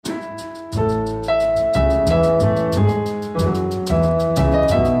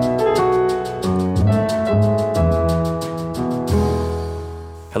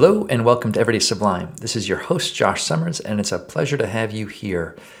Hello and welcome to Everyday Sublime. This is your host, Josh Summers, and it's a pleasure to have you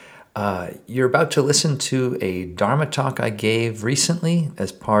here. You're about to listen to a Dharma talk I gave recently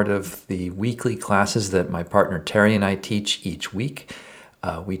as part of the weekly classes that my partner Terry and I teach each week.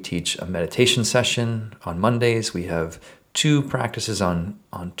 We teach a meditation session on Mondays. We have two practices on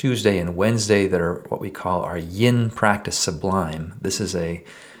Tuesday and Wednesday that are what we call our Yin practice sublime. This is a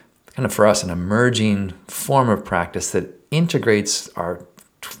kind of, for us, an emerging form of practice that integrates our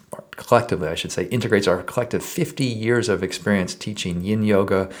collective 50 years of experience teaching yin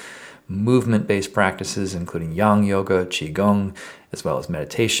yoga, movement-based practices, including yang yoga, qigong, as well as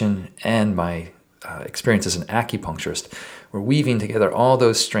meditation, and my experience as an acupuncturist. We're weaving together all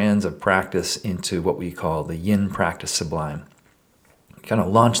those strands of practice into what we call the yin practice sublime. We kind of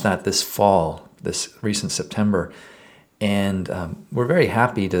launched that this fall, this recent September, and we're very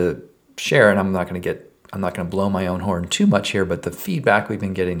happy to share, and I'm not going to blow my own horn too much here, but the feedback we've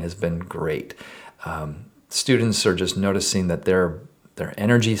been getting has been great. Students are just noticing that their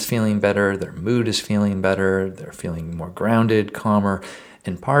energy is feeling better, their mood is feeling better, they're feeling more grounded, calmer,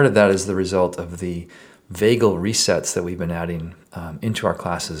 and part of that is the result of the vagal resets that we've been adding into our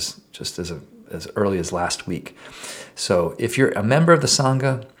classes just as early as last week. So if you're a member of the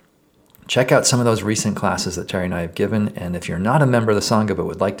Sangha, check out some of those recent classes that Terry and I have given. And if you're not a member of the Sangha but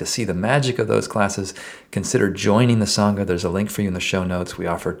would like to see the magic of those classes, consider joining the Sangha. There's a link for you in the show notes. We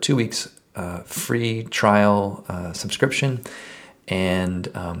offer 2 weeks free trial subscription. And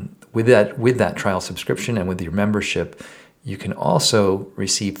with that trial subscription and with your membership, you can also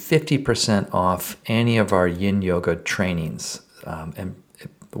receive 50% off any of our yin yoga trainings. And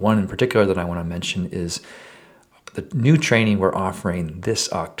the one in particular that I want to mention is the new training we're offering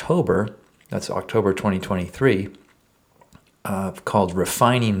this October, that's October 2023, called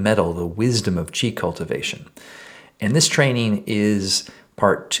Refining Metal, the Wisdom of Qi Cultivation. And this training is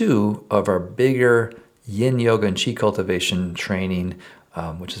part 2 of our bigger Yin Yoga and Qi Cultivation training,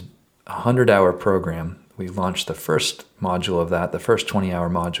 which is a 100-hour program. We launched the first module of that, the first 20-hour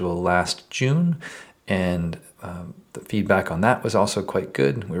module last June, and the feedback on that was also quite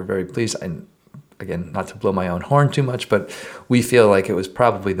good. We were very pleased. And again, not to blow my own horn too much, but we feel like it was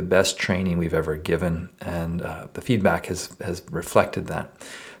probably the best training we've ever given, and the feedback has reflected that.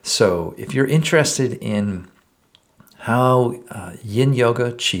 So if you're interested in how yin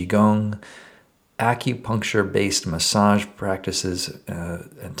yoga, qigong, acupuncture-based massage practices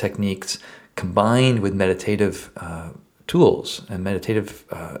and techniques combined with meditative tools and meditative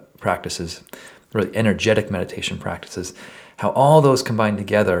practices, really energetic meditation practices, how all those combine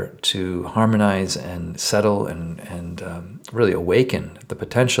together to harmonize and settle and really awaken the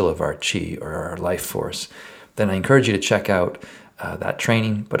potential of our qi or our life force, then I encourage you to check out that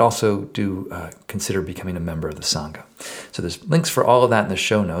training, but also do consider becoming a member of the Sangha. So there's links for all of that in the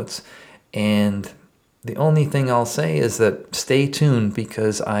show notes. And the only thing I'll say is that stay tuned,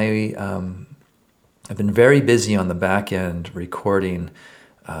 because I've been very busy on the back end recording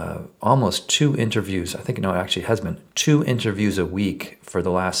almost 2 interviews. I think, no, it actually has been 2 interviews a week for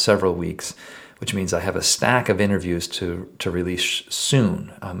the last several weeks, which means I have a stack of interviews to release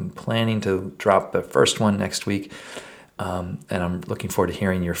soon. I'm planning to drop the first one next week, and I'm looking forward to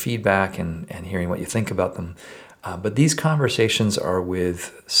hearing your feedback and hearing what you think about them. But these conversations are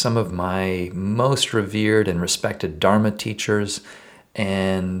with some of my most revered and respected Dharma teachers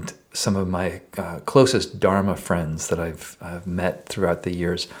and some of my closest Dharma friends that I've met throughout the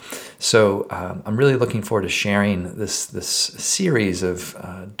years. So I'm really looking forward to sharing this series of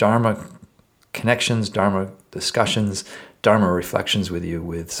Dharma connections, Dharma discussions, Dharma reflections with you,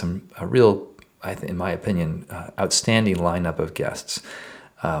 with some real, in my opinion, outstanding lineup of guests.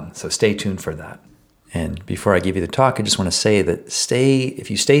 So stay tuned for that. And before I give you the talk, I just want to say that if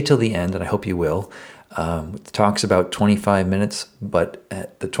you stay till the end, and I hope you will. The talk's about 25 minutes, but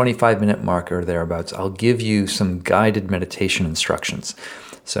at the 25-minute mark or thereabouts, I'll give you some guided meditation instructions.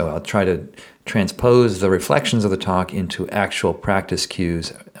 So I'll try to transpose the reflections of the talk into actual practice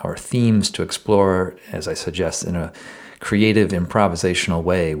cues or themes to explore, as I suggest, in a creative, improvisational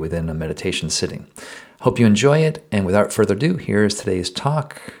way within a meditation sitting. Hope you enjoy it, and without further ado, here's today's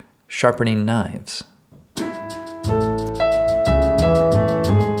talk, Sharpening Knives.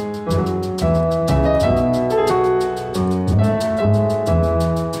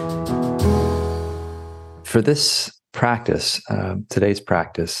 For this practice, today's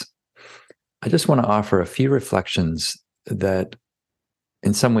practice, I just want to offer a few reflections that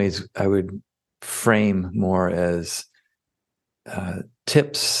in some ways I would frame more as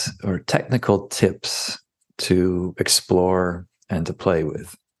tips or technical tips to explore and to play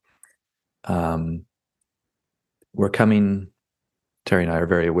with. We're coming Terry and I are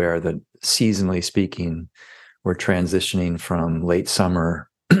very aware that seasonally speaking, we're transitioning from late summer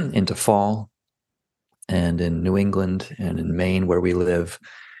into fall. And in New England and in Maine, where we live,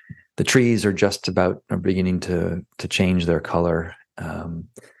 the trees are just about are beginning to change their color.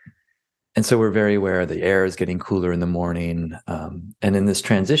 And so we're very aware the air is getting cooler in the morning. And in this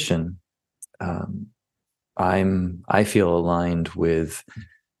transition, I feel aligned with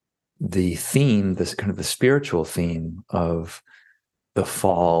the theme, this kind of the spiritual theme of the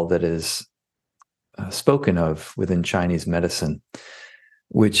fall that is spoken of within Chinese medicine,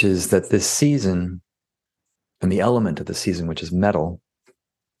 which is that this season and the element of the season, which is metal,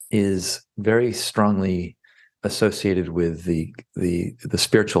 is very strongly associated with the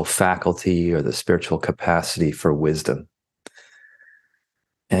spiritual faculty or the spiritual capacity for wisdom.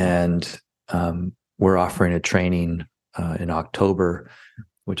 And we're offering a training in October,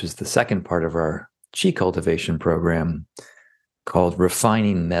 which is the second part of our chi cultivation program, called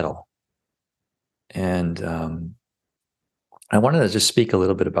Refining Metal. And I wanted to just speak a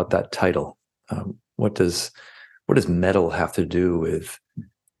little bit about that title. What does metal have to do with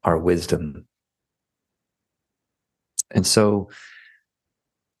our wisdom? And so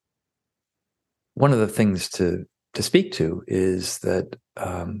one of the things to speak to is that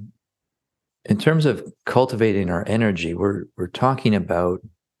in terms of cultivating our energy, we're talking about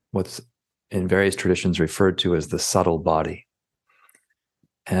what's in various traditions referred to as the subtle body.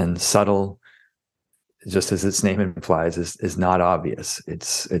 And subtle, just as its name implies, is not obvious.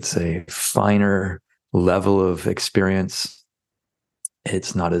 It's a finer level of experience.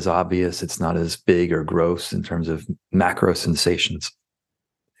 It's not as obvious. It's not as big or gross in terms of macro sensations.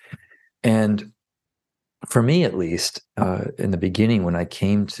 And for me, at least, in the beginning, when I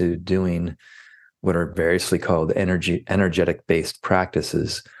came to doing what are variously called energetic-based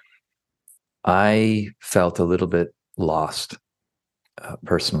practices, I felt a little bit lost.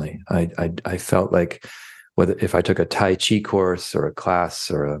 Personally, I felt like whether if I took a Tai Chi course or a class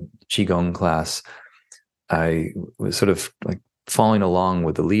or a Qigong class, I was sort of like following along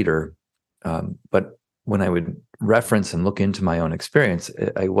with the leader. But when I would reference and look into my own experience,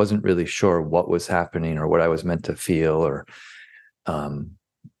 I wasn't really sure what was happening or what I was meant to feel or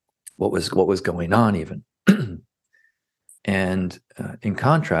what was going on even. And in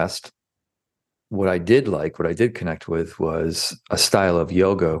contrast, what I did connect with was a style of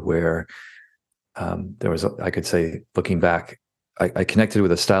yoga where there was, I could say, looking back, I connected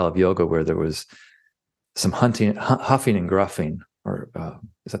with a style of yoga where there was some huffing and gruffing, or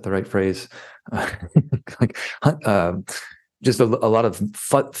is that the right phrase? Like, just a lot of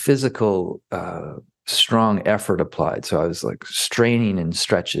physical, strong effort applied. So I was like straining in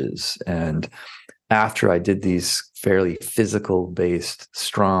stretches. And after I did these fairly physical-based,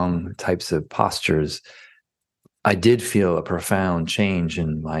 strong types of postures, I did feel a profound change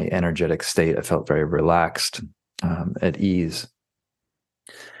in my energetic state. I felt very relaxed, at ease.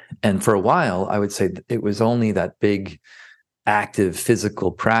 And for a while, I would say it was only that big, active physical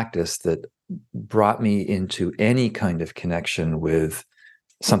practice that brought me into any kind of connection with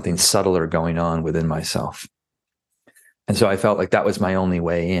something subtler going on within myself. And so I felt like that was my only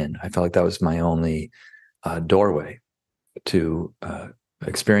way in. I felt like that was my only doorway to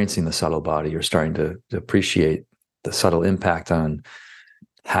experiencing the subtle body, or starting to appreciate the subtle impact on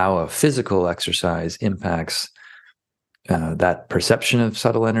how a physical exercise impacts that perception of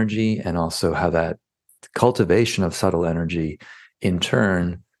subtle energy, and also how that cultivation of subtle energy in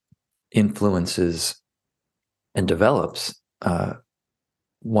turn influences and develops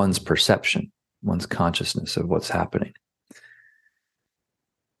one's perception, one's consciousness of what's happening.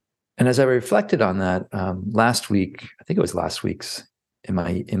 And as I reflected on that last week, I think it was last week's in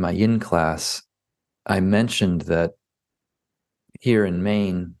my yin class, I mentioned that here in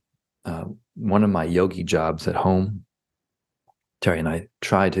Maine, one of my yogi jobs at home, Terry and I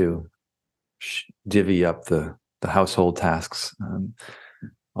try to divvy up the household tasks.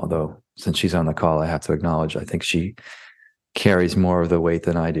 Although, since she's on the call, I have to acknowledge, I think she carries more of the weight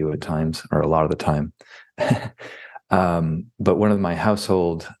than I do at times, or a lot of the time. But one of my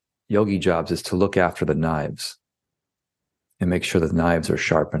household yogi jobs is to look after the knives and make sure the knives are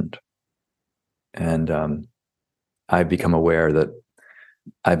sharpened. And I've become aware that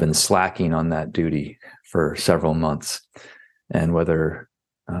I've been slacking on that duty for several months. And whether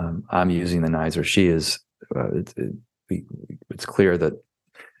I'm using the knives or she is, it's clear that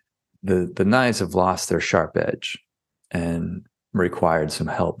the knives have lost their sharp edge and required some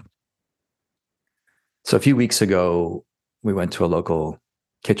help. So a few weeks ago, we went to a local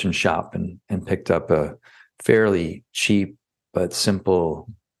kitchen shop and picked up a fairly cheap but simple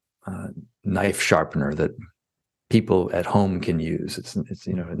knife sharpener that people at home can use. It's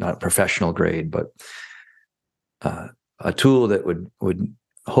not professional grade, but a tool that would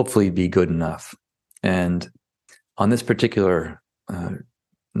hopefully be good enough. And on this particular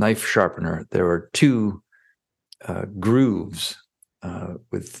knife sharpener, there were two grooves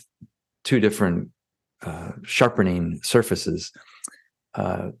with two different sharpening surfaces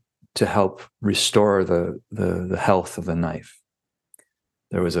to help restore the health of the knife.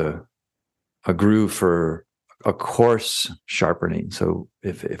 There was a groove for a coarse sharpening. So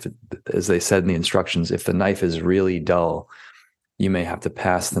if as they said in the instructions, if the knife is really dull, you may have to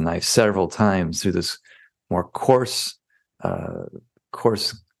pass the knife several times through this more coarse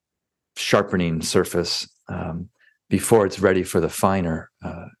sharpening surface before it's ready for the finer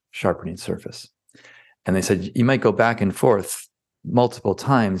sharpening surface. And they said you might go back and forth multiple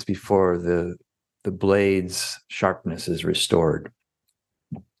times before the blade's sharpness is restored.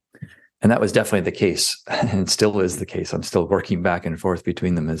 And that was definitely the case, and still is the case. I'm still working back and forth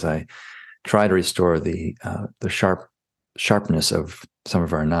between them as I try to restore the sharpness of some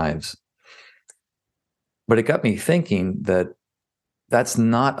of our knives. But it got me thinking that that's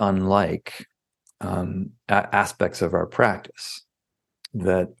not unlike aspects of our practice.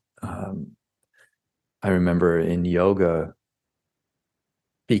 That I remember in yoga,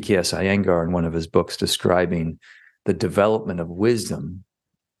 BKS Iyengar, in one of his books, describing the development of wisdom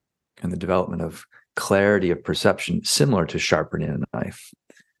and the development of clarity of perception similar to sharpening a knife.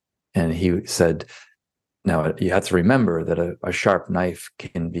 And he said, now you have to remember that a sharp knife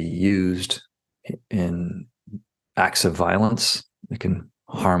can be used in acts of violence. It can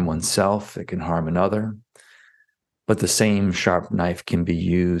harm oneself, it can harm another. But the same sharp knife can be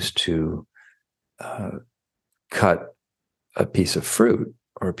used to cut a piece of fruit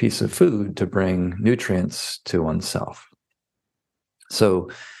or a piece of food to bring nutrients to oneself. So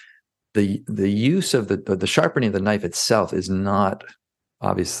the use of the sharpening of the knife itself is not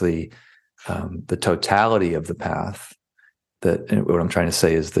obviously the totality of the path. That what I'm trying to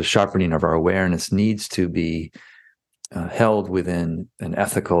say is the sharpening of our awareness needs to be held within an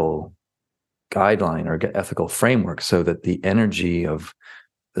ethical guideline or ethical framework, so that the energy of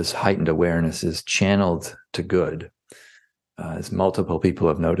this heightened awareness is channeled to good. As multiple people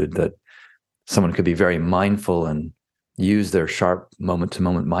have noted, that someone could be very mindful and use their sharp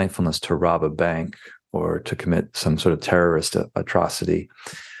moment-to-moment mindfulness to rob a bank or to commit some sort of terrorist atrocity.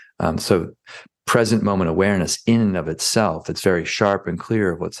 So present moment awareness in and of itself, it's very sharp and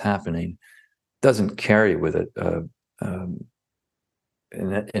clear of what's happening, doesn't carry with it an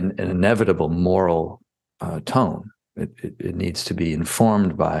inevitable moral tone. It needs to be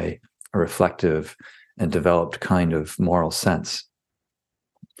informed by a reflective and developed kind of moral sense.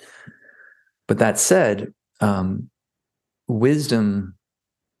 But that said, wisdom,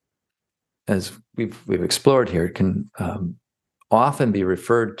 as we've explored here, can often be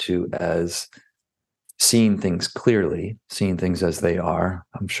referred to as seeing things clearly, seeing things as they are.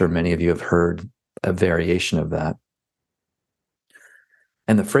 I'm sure many of you have heard a variation of that.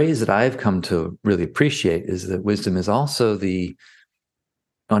 And the phrase that I've come to really appreciate is that wisdom is also the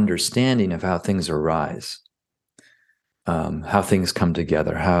understanding of how things arise, how things come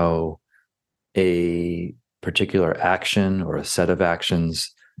together, how a particular action or a set of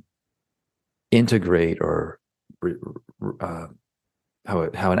actions integrate, or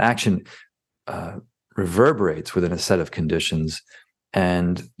how an action reverberates within a set of conditions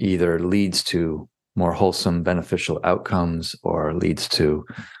and either leads to more wholesome, beneficial outcomes or leads to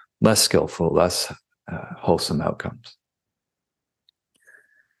less skillful, less wholesome outcomes.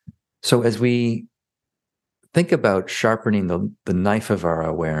 So as we think about sharpening the knife of our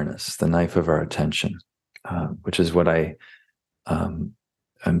awareness, the knife of our attention, which is what I'm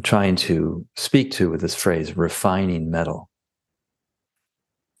trying to speak to with this phrase, refining metal.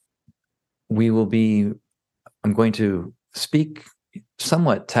 I'm going to speak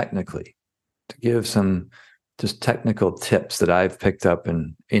somewhat technically to give some just technical tips that I've picked up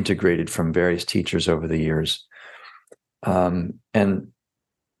and integrated from various teachers over the years. And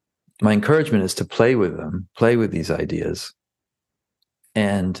my encouragement is to play with them, play with these ideas,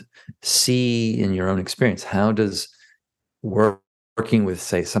 and see in your own experience, how does working with,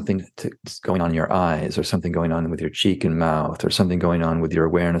 say, something going on in your eyes, or something going on with your cheek and mouth, or something going on with your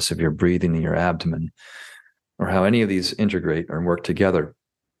awareness of your breathing in your abdomen, or how any of these integrate or work together.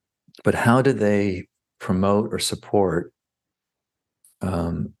 But how do they promote or support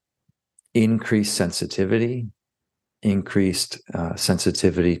increased sensitivity, increased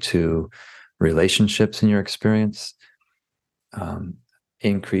sensitivity to relationships in your experience,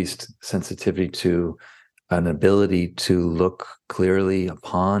 increased sensitivity to an ability to look clearly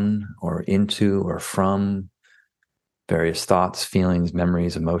upon or into or from various thoughts, feelings,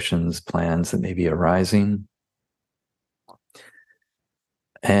 memories, emotions, plans that may be arising.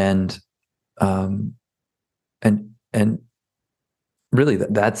 And and really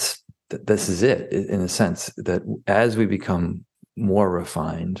this is it, in a sense, that as we become more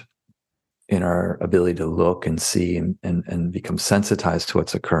refined in our ability to look and see and become sensitized to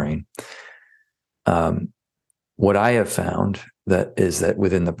what's occurring, what I have found that is that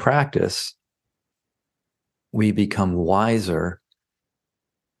within the practice, we become wiser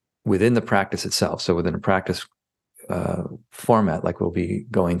within the practice itself. So within a practice format, like we'll be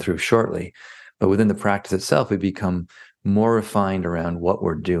going through shortly, but within the practice itself, we become more refined around what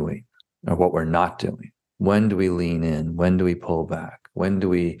we're doing or what we're not doing. When do we lean in? When do we pull back? When do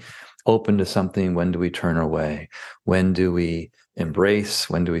we open to something? When do we turn away? When do we embrace?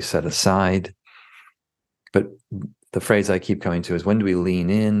 When do we set aside? But the phrase I keep coming to is, when do we lean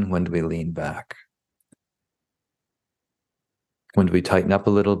in? When do we lean back? When do we tighten up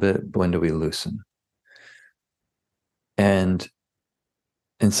a little bit? When do we loosen? And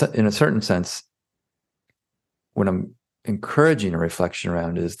in a certain sense, what I'm encouraging a reflection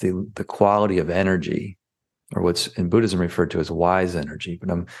around is the quality of energy, or what's in Buddhism referred to as wise energy. But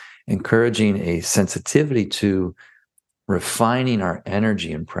I'm encouraging a sensitivity to refining our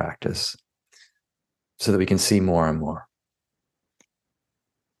energy in practice so that we can see more and more.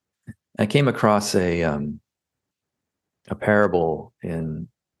 I came across a parable in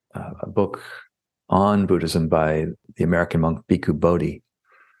a book on Buddhism by the American monk Bhikkhu Bodhi,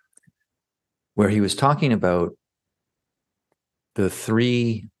 where he was talking about the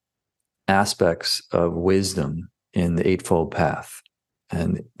three aspects of wisdom in the Eightfold Path.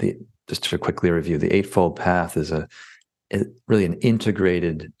 And just to quickly review, the Eightfold Path is really an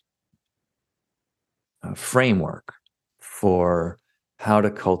integrated framework for how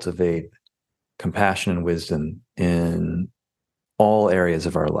to cultivate compassion and wisdom in all areas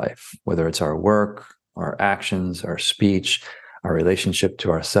of our life, whether it's our work, our actions, our speech, our relationship to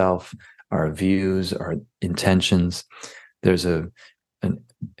ourself, our views, our intentions. There's an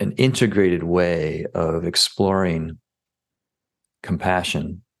integrated way of exploring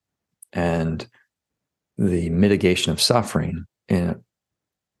compassion and the mitigation of suffering in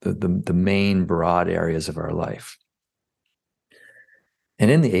the main broad areas of our life. And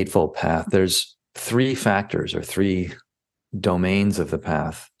in the Eightfold Path, there's three factors or three domains of the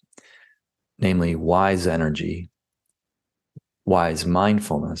path, namely wise energy, wise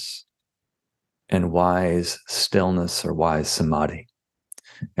mindfulness, and wise stillness or wise samadhi.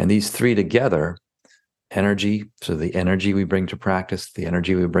 And these three together, energy, so the energy we bring to practice, the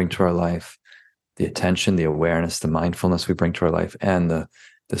energy we bring to our life, the attention, the awareness, the mindfulness we bring to our life, and the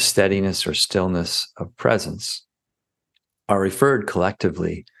steadiness or stillness of presence, are referred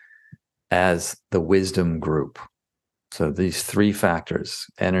collectively as the wisdom group. So these three factors,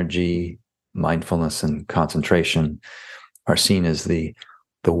 energy, mindfulness, and concentration, are seen as the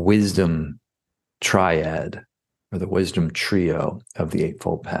wisdom triad or the wisdom trio of the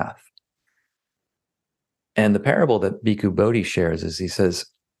Eightfold Path. And the parable that Bhikkhu Bodhi shares is, he says,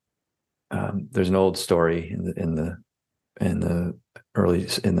 there's an old story in the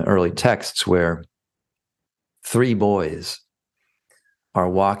early texts where three boys are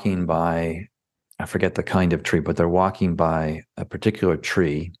walking by, I forget the kind of tree, but they're walking by a particular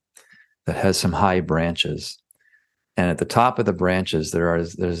tree that has some high branches. And at the top of the branches,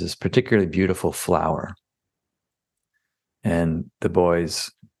 there's this particularly beautiful flower. And the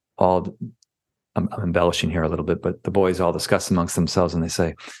boys all, I'm embellishing here a little bit, but the boys all discuss amongst themselves and they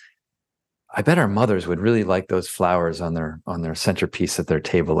say, I bet our mothers would really like those flowers on their centerpiece at their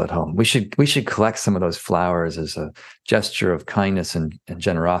table at home. We should collect some of those flowers as a gesture of kindness and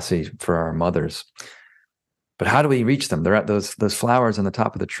generosity for our mothers. But how do we reach them? They're at those flowers on the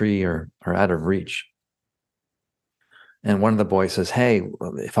top of the tree are out of reach. And one of the boys says, hey,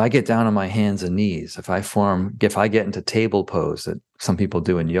 if I get down on my hands and knees, if I get into table pose that some people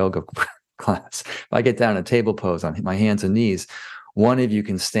do in yoga class, if I get down in table pose on my hands and knees, one of you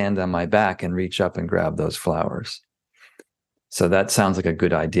can stand on my back and reach up and grab those flowers. So that sounds like a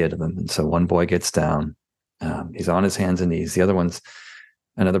good idea to them. And so one boy gets down, he's on his hands and knees.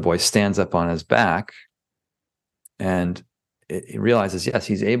 Another boy stands up on his back, and he realizes, yes,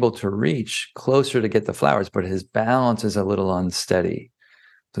 he's able to reach closer to get the flowers, but his balance is a little unsteady.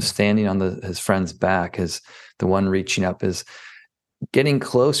 So standing on his friend's back, the one reaching up is getting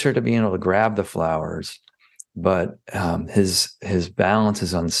closer to being able to grab the flowers, but his balance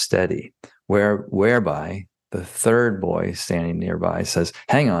is unsteady, whereby the third boy standing nearby says,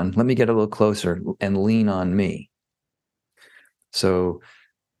 hang on, let me get a little closer and lean on me. So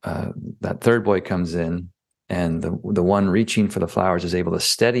that third boy comes in And the one reaching for the flowers is able to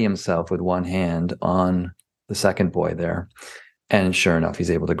steady himself with one hand on the second boy there. And sure enough, he's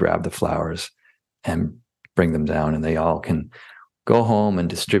able to grab the flowers and bring them down. And they all can go home and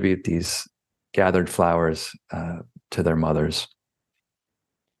distribute these gathered flowers to their mothers.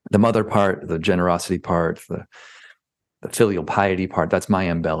 The mother part, the generosity part, the filial piety part, that's my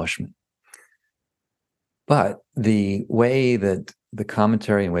embellishment. But the way that the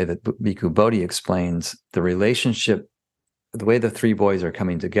commentary and way that Bhikkhu Bodhi explains the relationship, the way the three boys are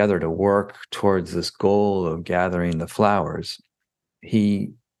coming together to work towards this goal of gathering the flowers,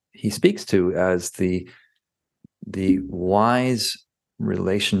 he speaks to as the wise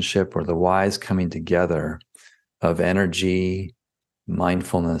relationship, or the wise coming together of energy,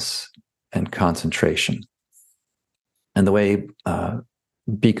 mindfulness, and concentration. And the way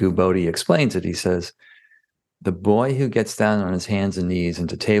Bhikkhu Bodhi explains it, he says, the boy who gets down on his hands and knees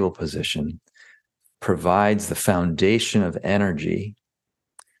into table position provides the foundation of energy,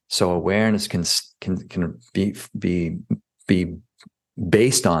 so awareness can be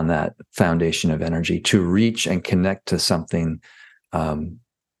based on that foundation of energy to reach and connect to something,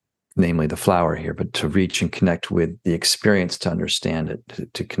 namely the flower here, but to reach and connect with the experience, to understand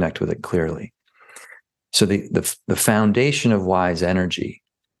it, to connect with it clearly. So the foundation of wise energy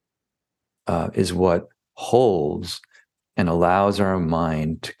is what holds and allows our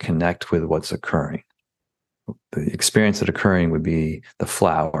mind to connect with what's occurring. The experience that occurring would be the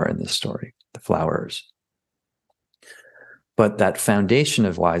flower in this story, the flowers. But that foundation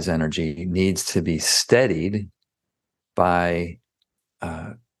of wise energy needs to be steadied by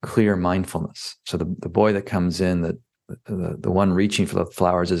clear mindfulness. So the boy that comes in, that the one reaching for the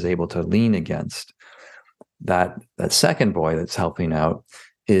flowers is able to lean against, that second boy that's helping out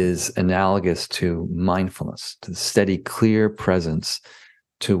is analogous to mindfulness, to steady, clear presence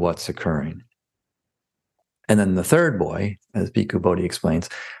to what's occurring. And then the third boy, as Bhikkhu Bodhi explains,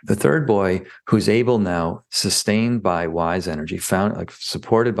 the third boy who's able now, sustained by wise energy,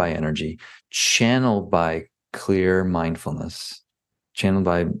 supported by energy, channeled by clear mindfulness, channeled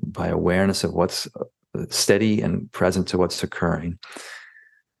by awareness of what's steady and present to what's occurring.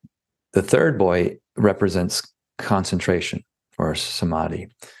 The third boy represents concentration, or samadhi,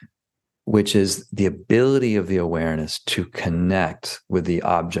 which is the ability of the awareness to connect with the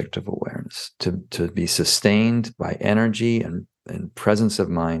object of awareness, to be sustained by energy and presence of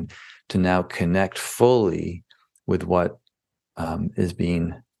mind, to now connect fully with what is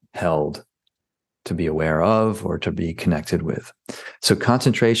being held, to be aware of, or to be connected with. So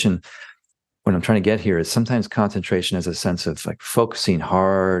concentration, what I'm trying to get here is sometimes concentration has a sense of like focusing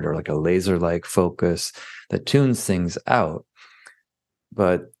hard, or like a laser-like focus that tunes things out.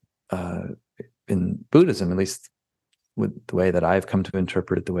 But in Buddhism, at least with the way that I've come to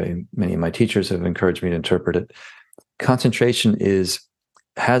interpret it, the way many of my teachers have encouraged me to interpret it, concentration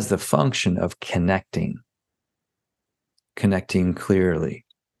has the function of connecting clearly.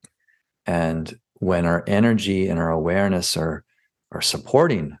 And when our energy and our awareness are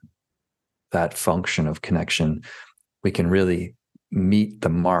supporting that function of connection, we can really meet the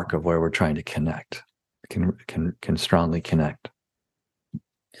mark of where we're trying to connect, can strongly connect.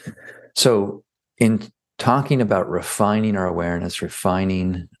 So in talking about refining our awareness,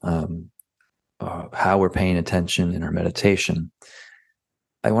 refining how we're paying attention in our meditation,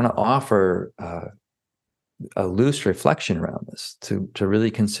 I want to offer a loose reflection around this, to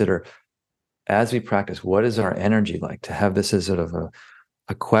really consider, as we practice, what is our energy like? To have this as sort of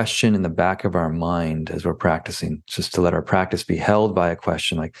a question in the back of our mind as we're practicing, just to let our practice be held by a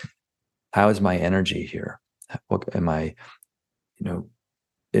question like, how is my energy here? What am I,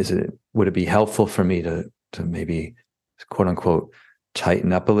 would it be helpful for me to maybe, quote unquote,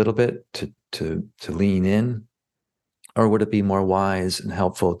 tighten up a little bit, to lean in? Or would it be more wise and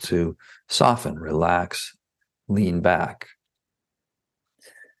helpful to soften, relax, lean back?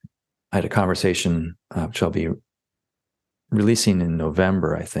 I had a conversation, which I'll be releasing in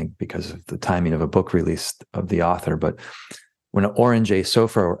November, I think, because of the timing of a book release of the author. But when Oren J.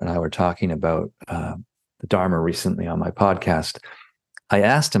 Sofer and I were talking about the Dharma recently on my podcast, I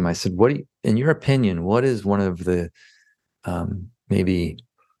asked him, I said, in your opinion, what is one of the maybe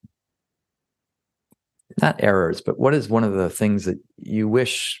not errors, but what is one of the things that you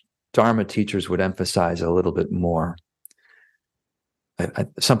wish Dharma teachers would emphasize a little bit more?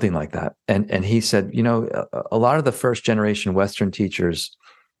 Something like that. And he said, a lot of the first generation Western teachers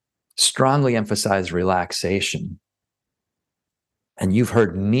strongly emphasize relaxation. And you've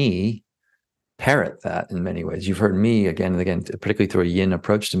heard me parrot that in many ways. You've heard me again and again, particularly through a yin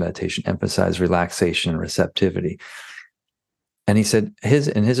approach to meditation, emphasize relaxation and receptivity. And he said,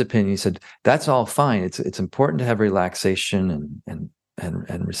 in his opinion, he said, that's all fine. It's important to have relaxation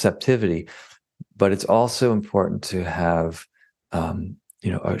and receptivity, but it's also important to have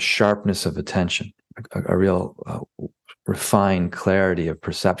a sharpness of attention, a real refined clarity of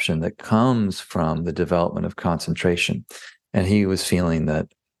perception that comes from the development of concentration. And he was feeling that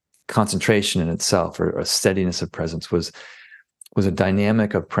concentration in itself, or a steadiness of presence, was a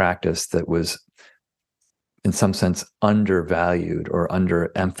dynamic of practice that was, in some sense, undervalued or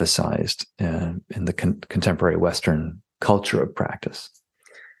underemphasized in the contemporary Western culture of practice.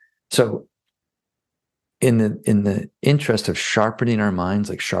 So, in the interest of sharpening our minds,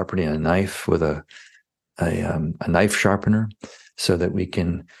 like sharpening a knife with a knife sharpener, so that we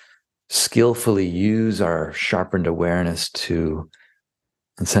can skillfully use our sharpened awareness to,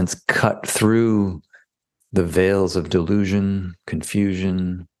 in a sense, cut through the veils of delusion,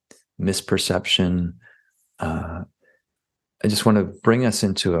 confusion, misperception. I just want to bring us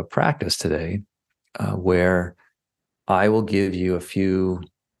into a practice today where I will give you a few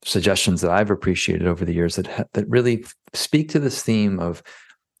suggestions that I've appreciated over the years that really speak to this theme of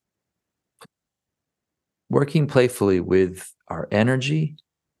working playfully with our energy.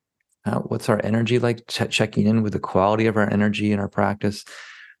 What's our energy like? Checking in with the quality of our energy in our practice,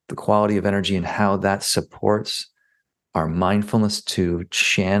 the quality of energy and how that supports our mindfulness to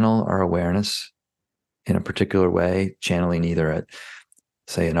channel our awareness in a particular way, channeling either at,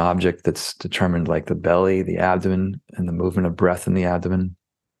 say, an object that's determined like the belly, the abdomen, and the movement of breath in the abdomen,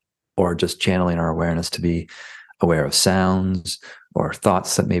 or just channeling our awareness to be aware of sounds or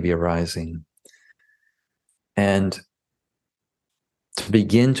thoughts that may be arising. And to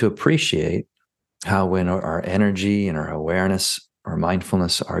begin to appreciate how, when our energy and our awareness or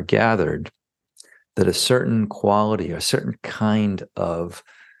mindfulness are gathered, that a certain quality, a certain kind of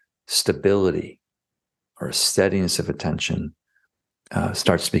stability or steadiness of attention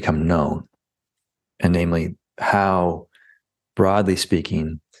starts to become known. And namely, how, broadly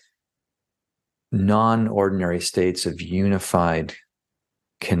speaking, non-ordinary states of unified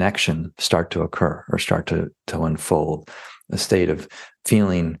connection start to occur or start to unfold. A state of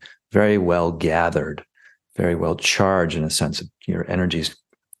feeling very well gathered, very well charged, in a sense of your energies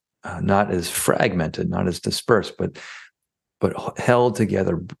not as fragmented, not as dispersed, but held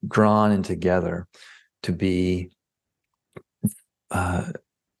together, drawn in together to be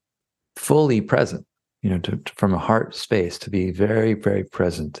fully present, from a heart space, to be very, very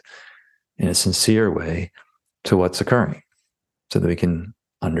present in a sincere way to what's occurring, so that we can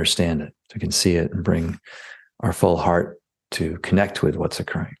understand it, so we can see it and bring our full heart to connect with what's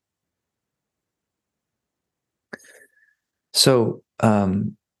occurring. So,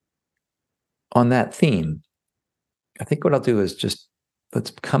 on that theme, I think what I'll do is just,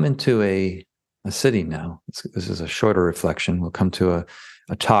 let's come into a sitting now. This is a shorter reflection. We'll come to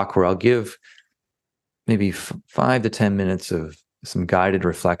a talk where I'll give maybe 5 to 10 minutes of some guided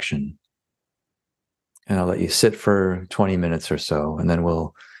reflection. And I'll let you sit for 20 minutes or so, and then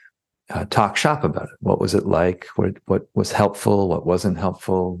we'll talk shop about it. What was it like? What was helpful? What wasn't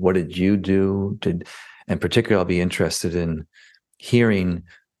helpful? What did you do? And particularly, I'll be interested in hearing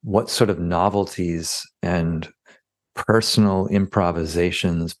what sort of novelties and personal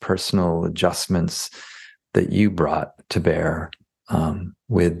improvisations, personal adjustments that you brought to bear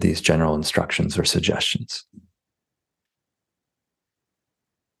with these general instructions or suggestions.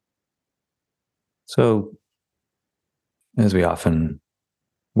 So, as we often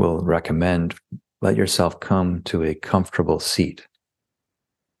will recommend, let yourself come to a comfortable seat.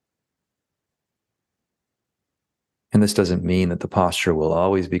 And this doesn't mean that the posture will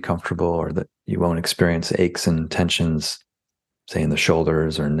always be comfortable or that you won't experience aches and tensions, say in the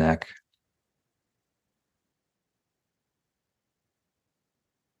shoulders or neck.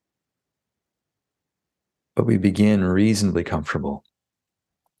 But we begin reasonably comfortable,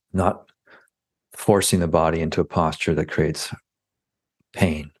 not forcing the body into a posture that creates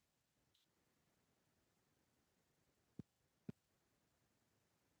pain.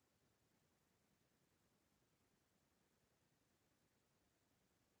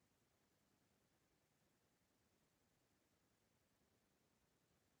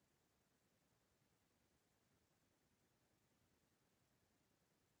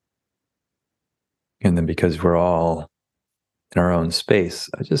 And then, because we're all in our own space,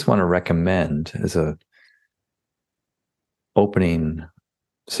 I just want to recommend, as a opening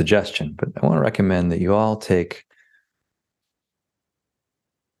suggestion, but I want to recommend that you all take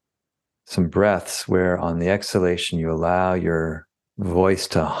some breaths where, on the exhalation, you allow your voice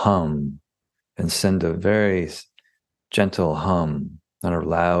to hum and send a very gentle hum, not a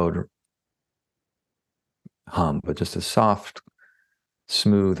loud hum, but just a soft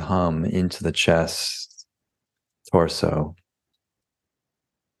smooth hum into the chest, torso.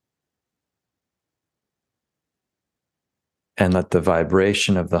 And let the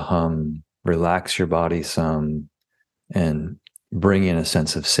vibration of the hum relax your body some and bring in a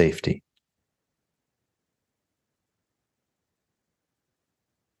sense of safety.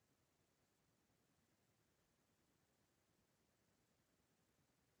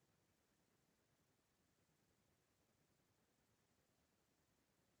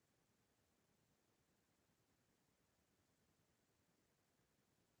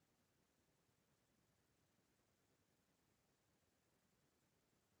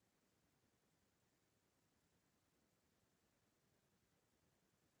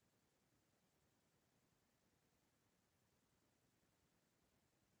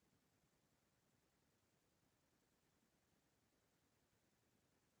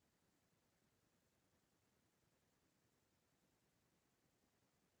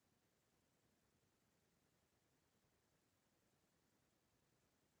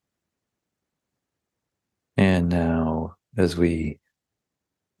 And now, as we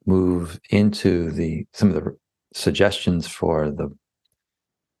move into some of the suggestions for the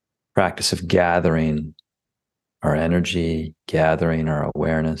practice of gathering our energy, gathering our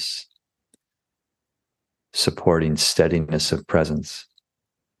awareness, supporting steadiness of presence.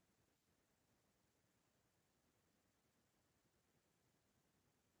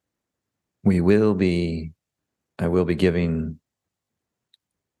 I will be giving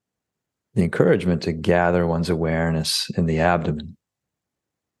the encouragement to gather one's awareness in the abdomen.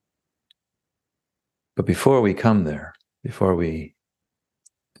 But before we come there, before we,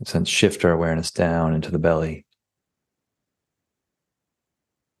 in a sense, shift our awareness down into the belly,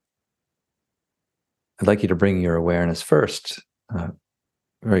 I'd like you to bring your awareness first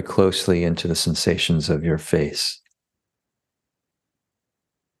very closely into the sensations of your face.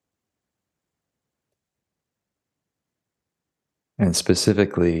 And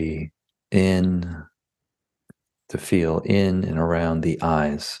specifically to feel in and around the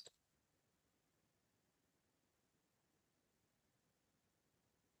eyes.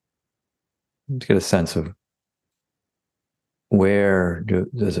 To get a sense of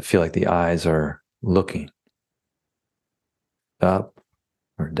does it feel like the eyes are looking? Up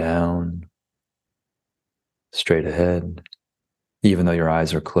or down, straight ahead, even though your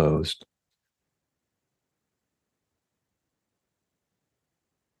eyes are closed.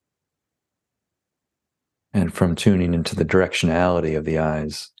 And from tuning into the directionality of the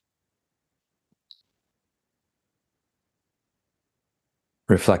eyes,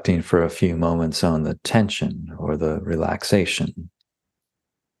 reflecting for a few moments on the tension or the relaxation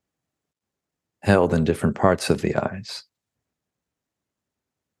held in different parts of the eyes.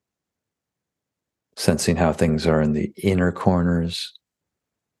 Sensing how things are in the inner corners,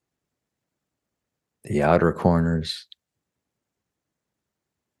 the outer corners,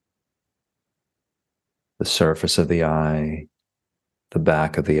 the surface of the eye, the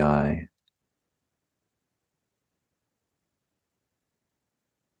back of the eye.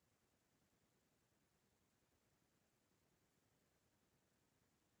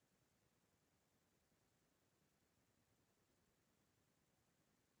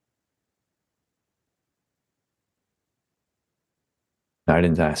 Now, I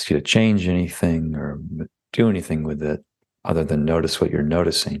didn't ask you to change anything or do anything with it other than notice what you're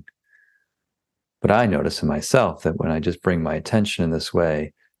noticing. But I notice in myself that when I just bring my attention in this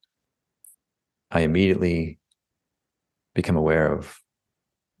way, I immediately become aware of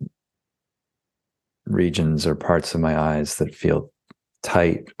regions or parts of my eyes that feel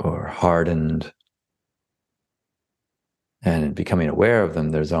tight or hardened. And in becoming aware of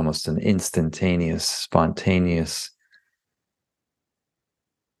them, there's almost an instantaneous, spontaneous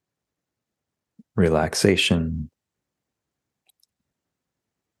relaxation,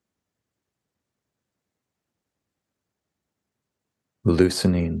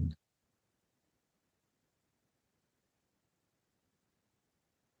 loosening.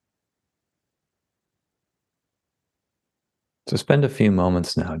 So spend a few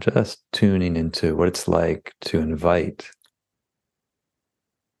moments now just tuning into what it's like to invite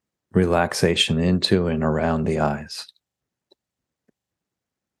relaxation into and around the eyes.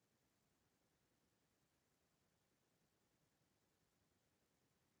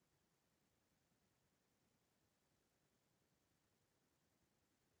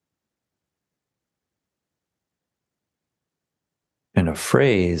 And a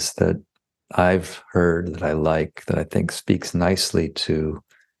phrase that I've heard that I like, that I think speaks nicely to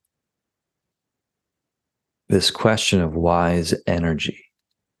this question of wise energy.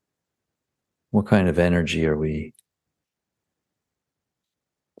 What kind of energy are we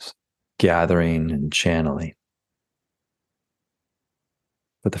gathering and channeling.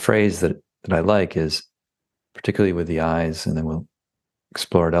 But the phrase that I like is, particularly with the eyes, and then we'll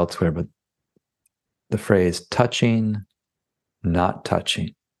explore it elsewhere, but the phrase touching, not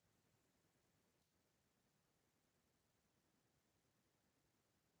touching.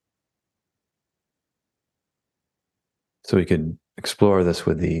 So we could explore this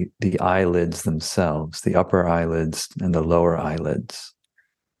with the eyelids themselves, the upper eyelids and the lower eyelids.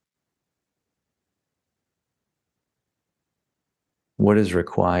 What is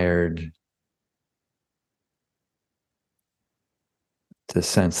required to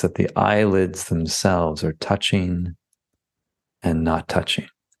sense that the eyelids themselves are touching and not touching?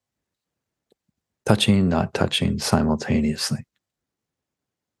 Touching, not touching simultaneously.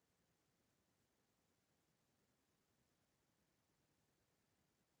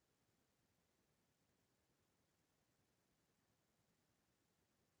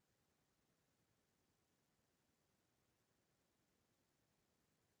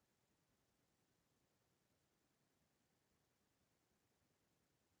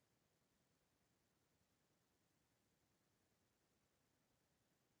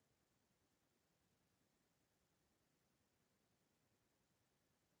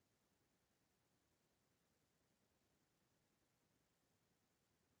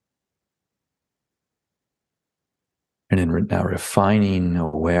 And in now refining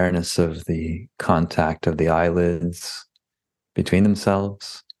awareness of the contact of the eyelids between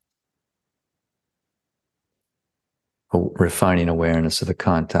themselves, refining awareness of the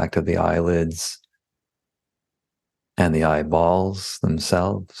contact of the eyelids and the eyeballs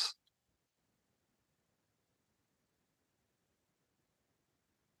themselves.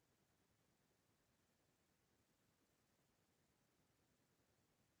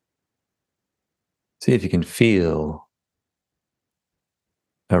 See if you can feel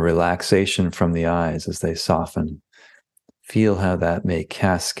a relaxation from the eyes as they soften. Feel how that may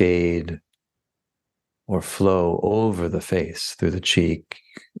cascade or flow over the face, through the cheek,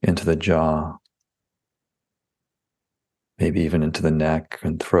 into the jaw, maybe even into the neck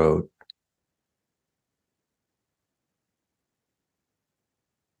and throat.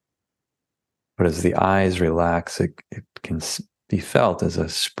 But as the eyes relax, it can be felt as a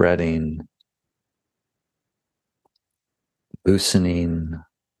spreading, loosening,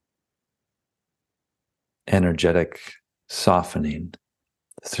 energetic softening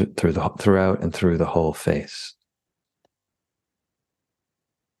throughout and through the whole face.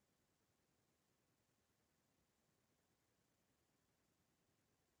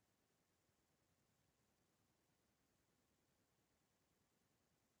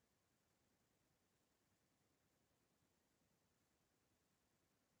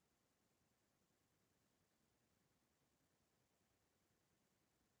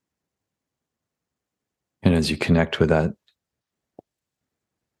 And as you connect with that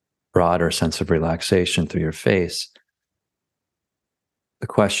broader sense of relaxation through your face, the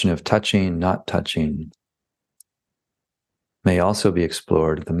question of touching, not touching, may also be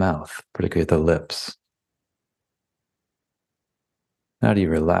explored at the mouth, particularly at the lips. How do you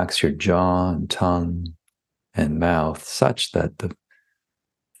relax your jaw and tongue and mouth such that the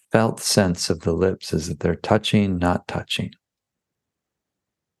felt sense of the lips is that they're touching, not touching?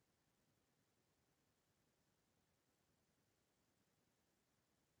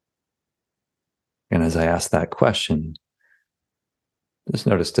 And as I ask that question, just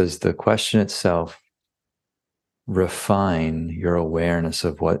notice, does the question itself refine your awareness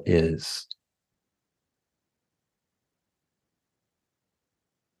of what is?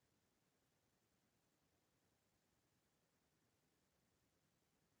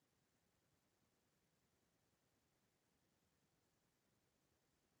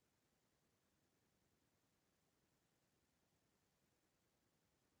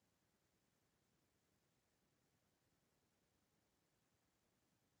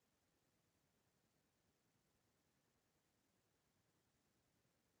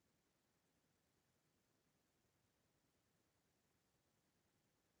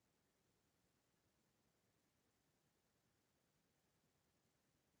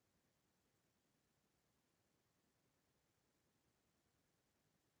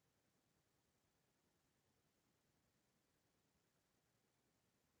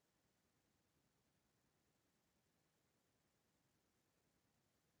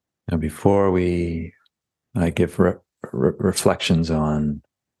 Now, before I give reflections on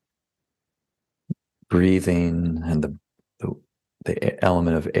breathing and the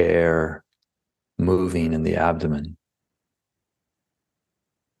element of air moving in the abdomen,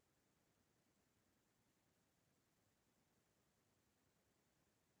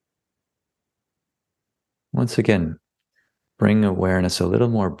 Once again, bring awareness a little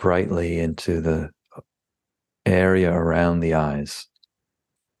more brightly into the area around the eyes.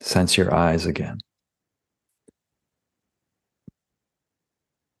 Sense your eyes again.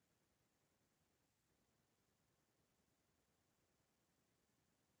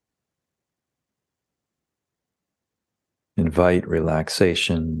 Invite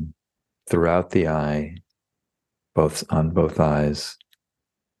relaxation throughout the eye, on both eyes.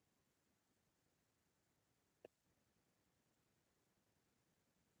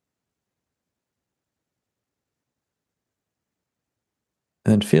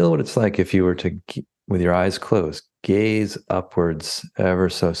 And feel what it's like if you were to, with your eyes closed, gaze upwards ever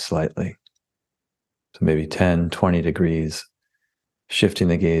so slightly. So maybe 10, 20 degrees, shifting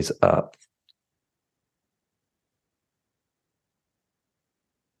the gaze up.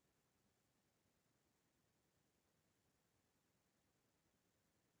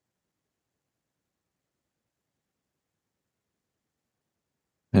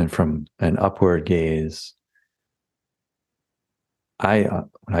 And from an upward gaze, when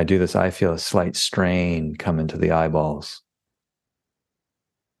I do this, I feel a slight strain come into the eyeballs,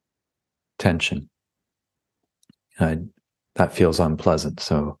 tension. That feels unpleasant.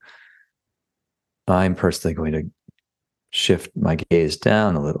 So I'm personally going to shift my gaze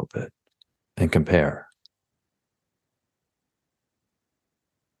down a little bit and compare.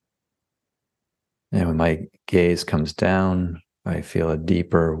 And when my gaze comes down, I feel a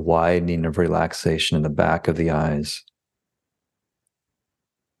deeper widening of relaxation in the back of the eyes.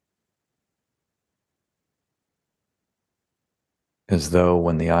 As though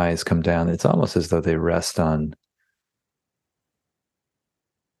when the eyes come down, it's almost as though they rest on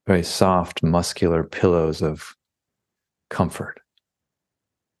very soft, muscular pillows of comfort.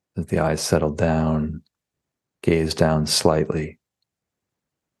 As the eyes settle down, gaze down slightly.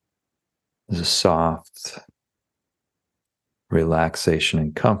 There's a soft relaxation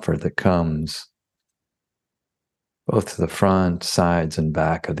and comfort that comes both to the front, sides, and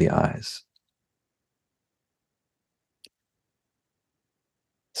back of the eyes.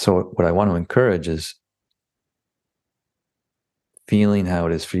 So what I want to encourage is feeling how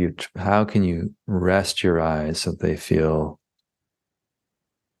it is for you. How can you rest your eyes so they feel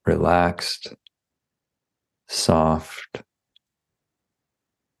relaxed, soft,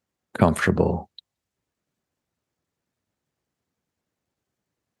 comfortable?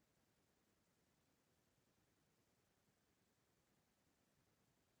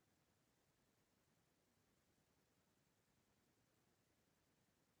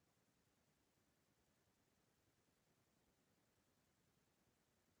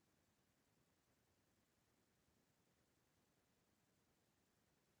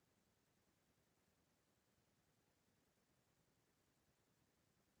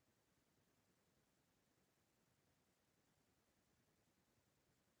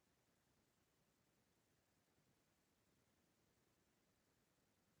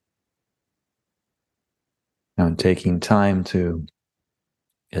 Now, in taking time to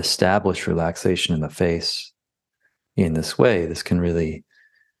establish relaxation in the face in this way, this can really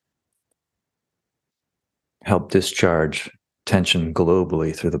help discharge tension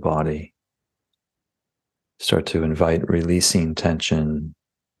globally through the body. Start to invite releasing tension,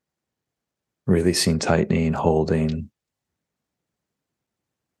 releasing tightening, holding.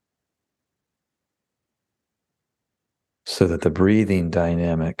 So that the breathing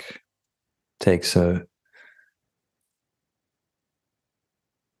dynamic takes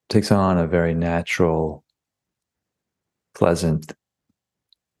on a very natural, pleasant,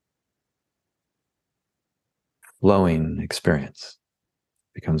 flowing experience.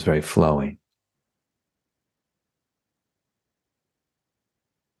 Becomes very flowing.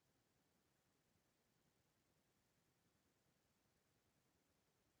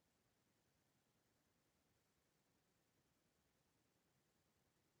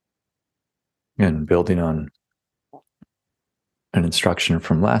 And building on an instruction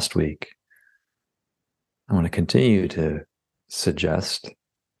from last week, I want to continue to suggest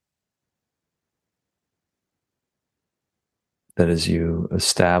that as you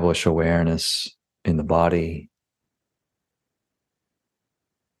establish awareness in the body,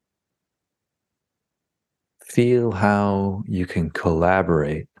 feel how you can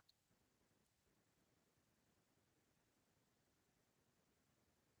collaborate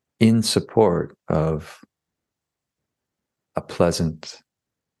in support of a pleasant,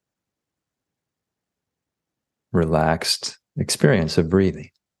 relaxed experience of breathing.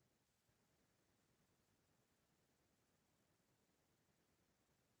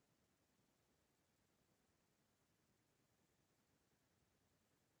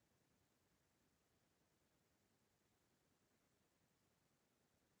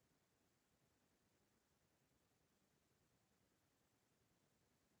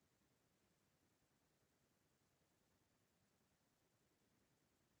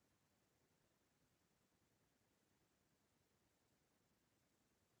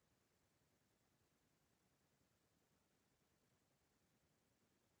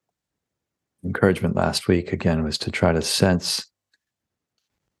 encouragement last week, again, was to try to sense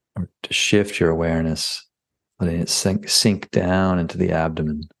or to shift your awareness, letting it sink down into the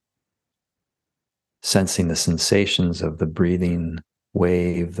abdomen, sensing the sensations of the breathing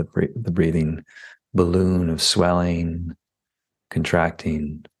wave, the breathing balloon of swelling,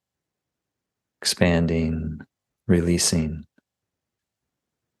 contracting, expanding, releasing.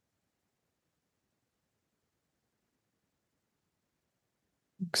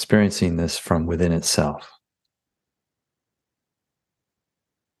 Experiencing this from within itself.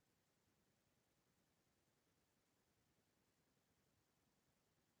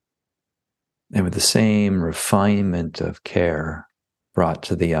 And with the same refinement of care brought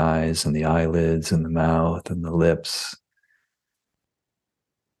to the eyes and the eyelids and the mouth and the lips,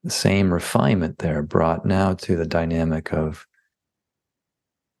 the same refinement there brought now to the dynamic of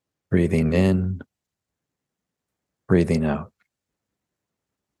breathing in, breathing out.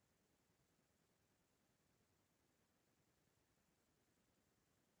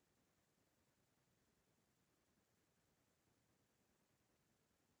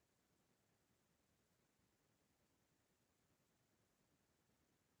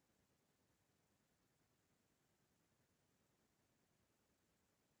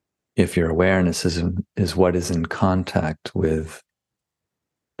 If your awareness is what is in contact with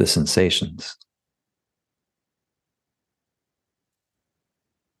the sensations,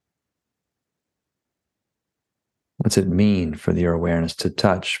 what's it mean for your awareness to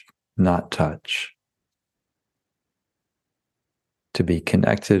touch, not touch? To be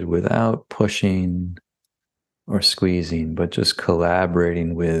connected without pushing or squeezing, but just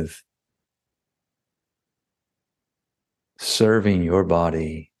collaborating with serving your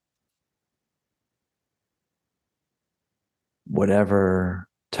body, whatever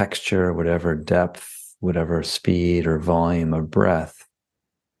texture, whatever depth, whatever speed or volume of breath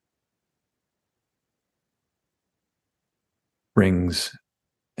brings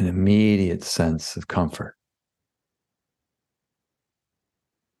an immediate sense of comfort.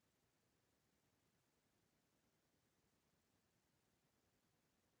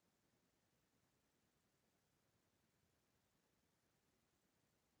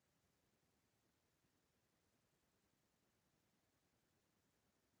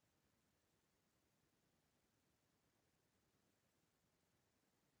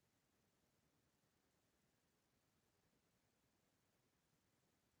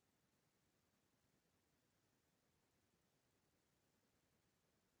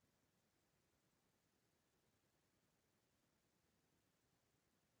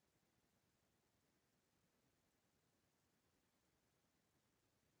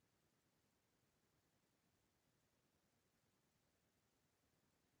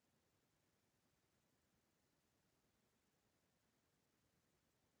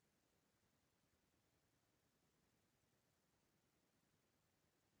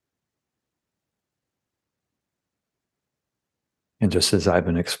 And just as I've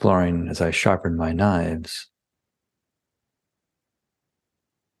been exploring, as I sharpen my knives,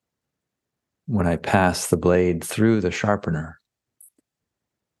 when I pass the blade through the sharpener,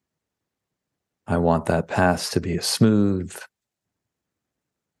 I want that pass to be a smooth,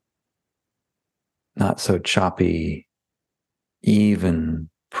 not so choppy,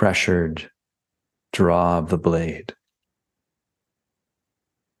 even pressured draw of the blade.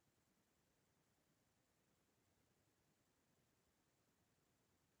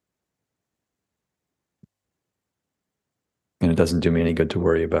 And it doesn't do me any good to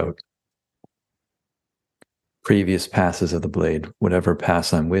worry about previous passes of the blade. Whatever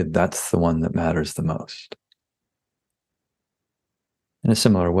pass I'm with, that's the one that matters the most. In a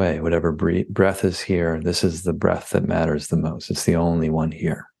similar way, whatever breath is here, this is the breath that matters the most. It's the only one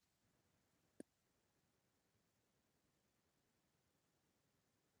here.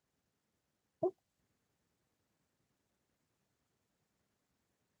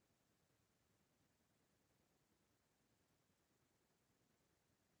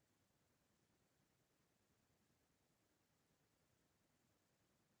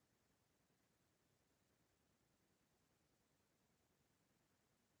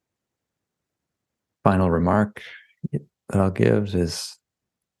 Final remark that I'll give is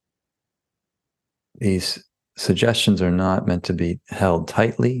these suggestions are not meant to be held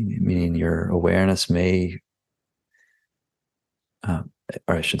tightly, meaning your awareness may, or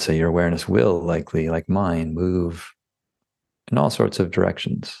I should say, your awareness will likely, like mine, move in all sorts of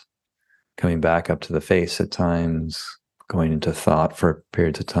directions, coming back up to the face at times, going into thought for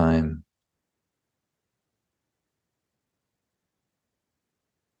periods of time.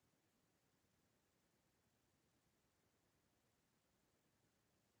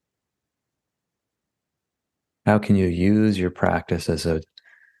 How can you use your practice as a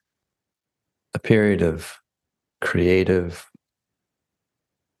period of creative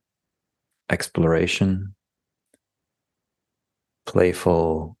exploration,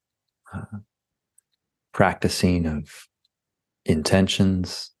 playful practicing of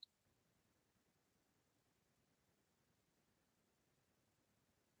intentions,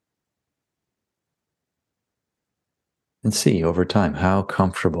 and see over time how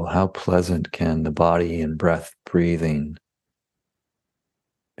comfortable, how pleasant can the body and breath breathing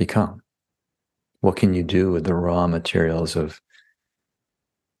become? What can you do with the raw materials of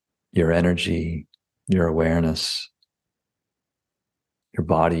your energy, your awareness, your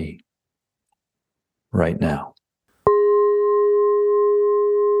body right now?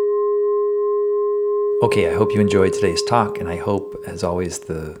 Okay, I hope you enjoyed today's talk, and I hope, as always,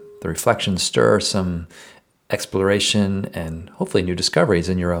 the reflections stir some exploration and hopefully new discoveries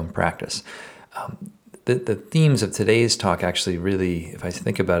in your own practice. The themes of today's talk actually really, if I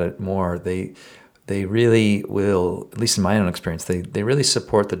think about it more, they really will, at least in my own experience, they really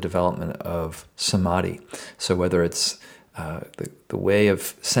support the development of samadhi. So whether it's the way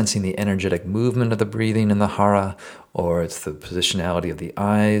of sensing the energetic movement of the breathing in the hara, or it's the positionality of the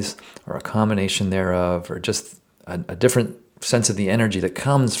eyes, or a combination thereof, or just a different sense of the energy that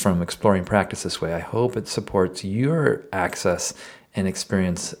comes from exploring practice this way, I hope it supports your access and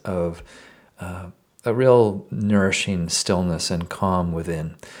experience of a real nourishing stillness and calm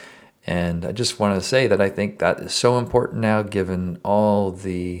within. And I just want to say that I think that is so important now, given all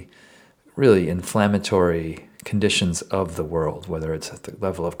the really inflammatory conditions of the world, whether it's at the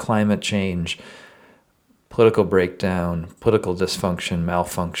level of climate change, political breakdown, political dysfunction,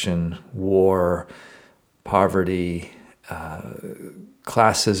 malfunction, war, poverty,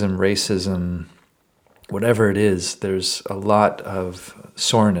 classism, racism, whatever it is, there's a lot of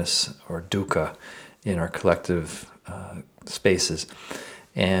soreness or dukkha in our collective spaces.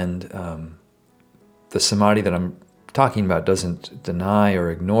 And the samadhi that I'm talking about doesn't deny or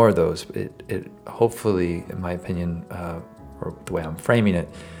ignore those. It hopefully, in my opinion, or the way I'm framing it,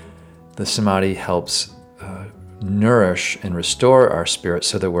 the samadhi helps nourish and restore our spirit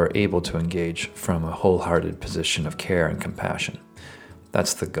so that we're able to engage from a wholehearted position of care and compassion.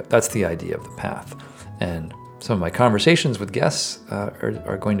 That's the idea of the path. And some of my conversations with guests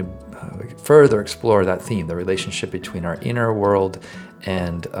are going to further explore that theme, the relationship between our inner world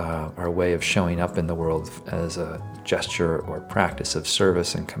and our way of showing up in the world as a gesture or practice of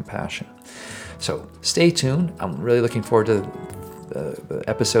service and compassion. So stay tuned. I'm really looking forward to the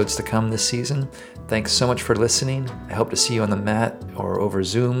episodes to come this season. Thanks so much for listening. I hope to see you on the mat or over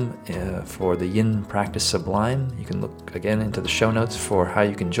Zoom for the Yin Practice Sublime. You can look again into the show notes for how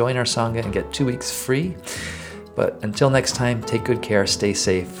you can join our Sangha and get 2 weeks free. But until next time, take good care, stay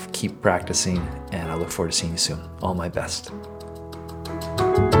safe, keep practicing, and I look forward to seeing you soon. All my best.